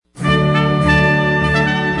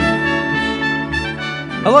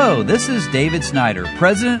Hello, this is David Snyder,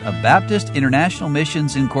 President of Baptist International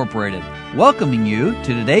Missions Incorporated, welcoming you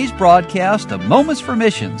to today's broadcast of Moments for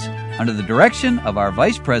Missions under the direction of our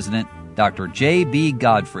Vice President, Dr. J.B.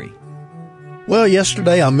 Godfrey. Well,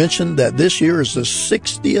 yesterday I mentioned that this year is the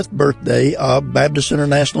 60th birthday of Baptist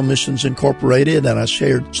International Missions Incorporated, and I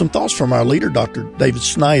shared some thoughts from our leader, Dr. David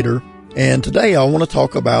Snyder. And today I want to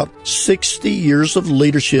talk about 60 years of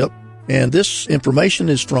leadership. And this information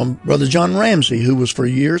is from Brother John Ramsey, who was for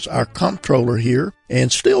years our comptroller here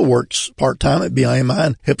and still works part-time at BIMI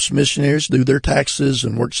and helps missionaries do their taxes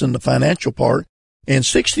and works in the financial part. And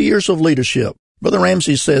 60 years of leadership. Brother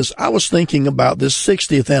Ramsey says, I was thinking about this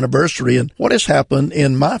 60th anniversary and what has happened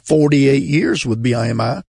in my 48 years with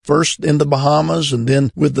BIMI, first in the Bahamas and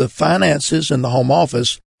then with the finances and the home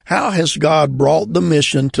office. How has God brought the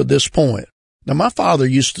mission to this point? Now, my father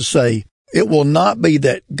used to say, it will not be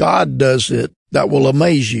that God does it that will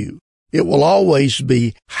amaze you. It will always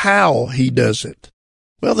be how he does it.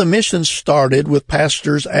 Well, the mission started with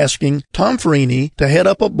pastors asking Tom Freeney to head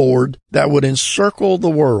up a board that would encircle the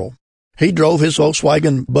world. He drove his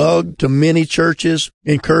Volkswagen Bug to many churches,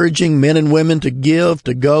 encouraging men and women to give,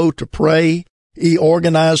 to go, to pray. He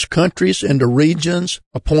organized countries into regions,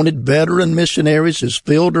 appointed veteran missionaries as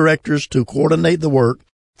field directors to coordinate the work.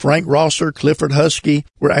 Frank Rosser, Clifford Husky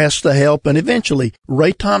were asked to help, and eventually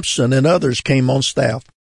Ray Thompson and others came on staff.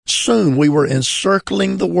 Soon we were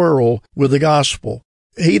encircling the world with the gospel.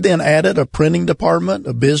 He then added a printing department,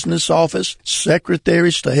 a business office,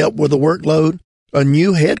 secretaries to help with the workload. A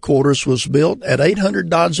new headquarters was built at 800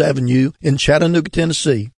 Dodds Avenue in Chattanooga,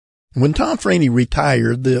 Tennessee. When Tom Freeney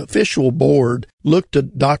retired, the official board looked to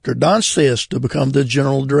Dr. Don Sis to become the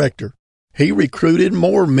general director. He recruited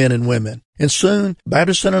more men and women, and soon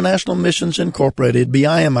Baptist International Missions Incorporated,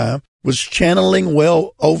 BIMI, was channeling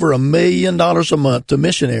well over $1 million a month to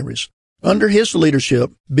missionaries. Under his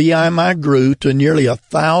leadership, BIMI grew to nearly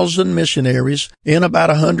 1,000 missionaries in about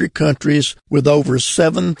 100 countries with over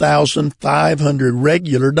 7,500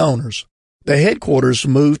 regular donors. The headquarters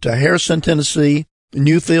moved to Harrison, Tennessee.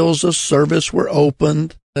 New fields of service were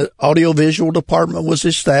opened. The audiovisual department was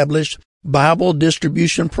established. Bible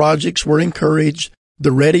distribution projects were encouraged.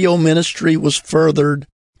 The radio ministry was furthered.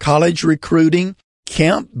 College recruiting,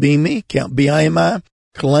 Camp BIMI,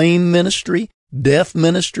 Claim Ministry, Deaf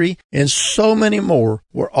Ministry, and so many more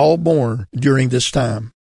were all born during this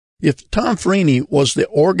time. If Tom Freeney was the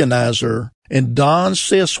organizer and Don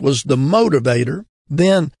Sis was the motivator,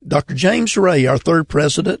 then Dr. James Ray, our third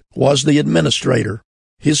president, was the administrator.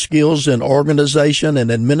 His skills in organization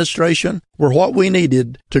and administration were what we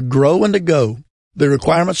needed to grow and to go. The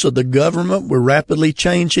requirements of the government were rapidly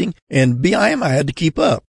changing, and BIMI had to keep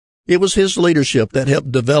up. It was his leadership that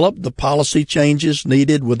helped develop the policy changes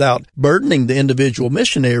needed without burdening the individual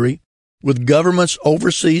missionary. With governments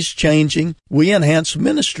overseas changing, we enhanced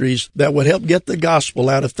ministries that would help get the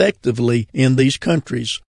gospel out effectively in these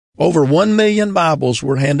countries. Over 1 million Bibles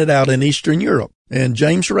were handed out in Eastern Europe, and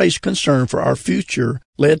James Ray's concern for our future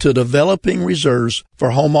led to developing reserves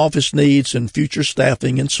for home office needs and future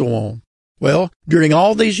staffing and so on. Well, during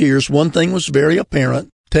all these years, one thing was very apparent.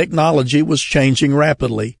 Technology was changing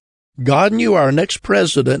rapidly. God knew our next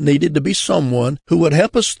president needed to be someone who would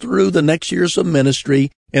help us through the next years of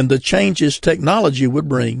ministry and the changes technology would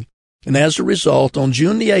bring. And as a result, on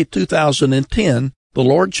June the 8th, 2010, the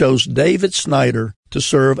Lord chose David Snyder to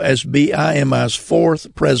serve as BIMI's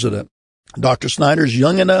fourth president. Dr. Snyder is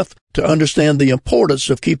young enough to understand the importance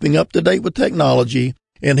of keeping up to date with technology,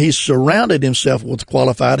 and he's surrounded himself with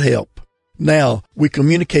qualified help. Now, we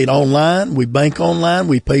communicate online, we bank online,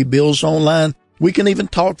 we pay bills online, we can even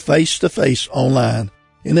talk face-to-face online.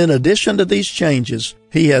 And in addition to these changes,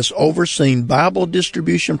 he has overseen Bible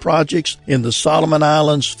distribution projects in the Solomon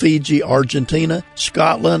Islands, Fiji, Argentina,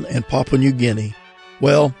 Scotland, and Papua New Guinea.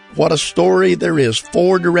 Well, what a story there is.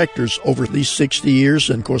 4 directors over these 60 years,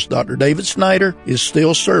 and of course, Dr. David Snyder is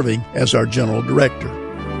still serving as our general director.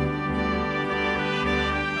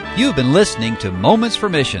 You've been listening to Moments for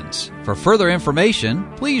Missions. For further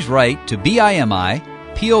information, please write to BIMI,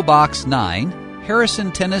 P.O. Box 9,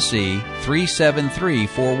 Harrison, Tennessee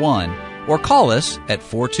 37341, or call us at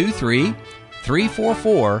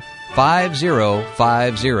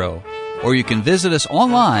 423-344-5050. Or you can visit us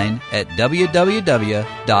online at www.bimi.org.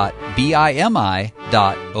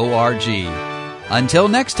 Until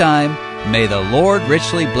next time, may the Lord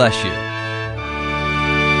richly bless you.